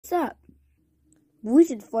What's up? We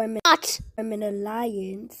should form an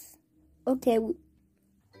alliance. Okay,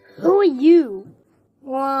 who are you?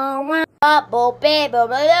 Ah,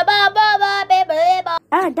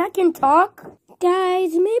 that can talk.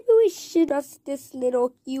 Guys, maybe we should trust this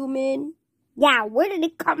little human. Yeah, where did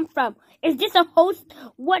it come from? Is this a host?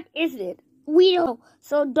 What is it? We don't know,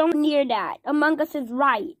 so don't near that. Among Us is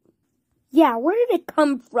right. Yeah, where did it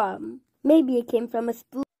come from? Maybe it came from a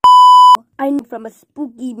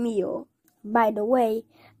spooky meal. By the way,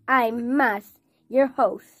 I'm Mas, your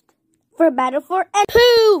host. For Battle for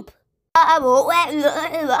Poop!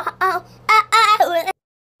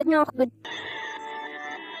 No, but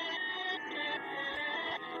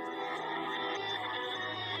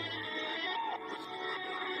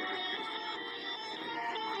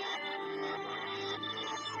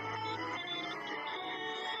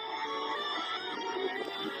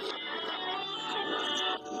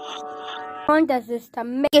does this to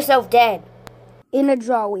make yourself dead. In a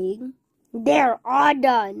drawing. They're all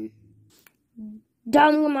done.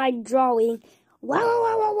 Done with my drawing.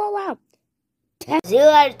 Wow. 0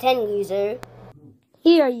 out of 10, loser.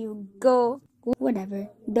 Here you go. Whatever.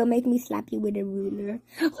 Don't make me slap you with a ruler.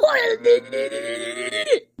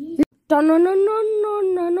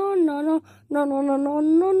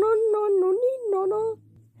 No.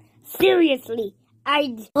 Seriously,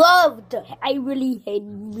 I really hate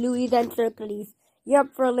blueies and circlies. You're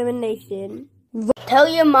up for elimination. Tell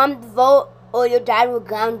your mom to vote or your dad will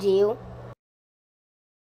ground you.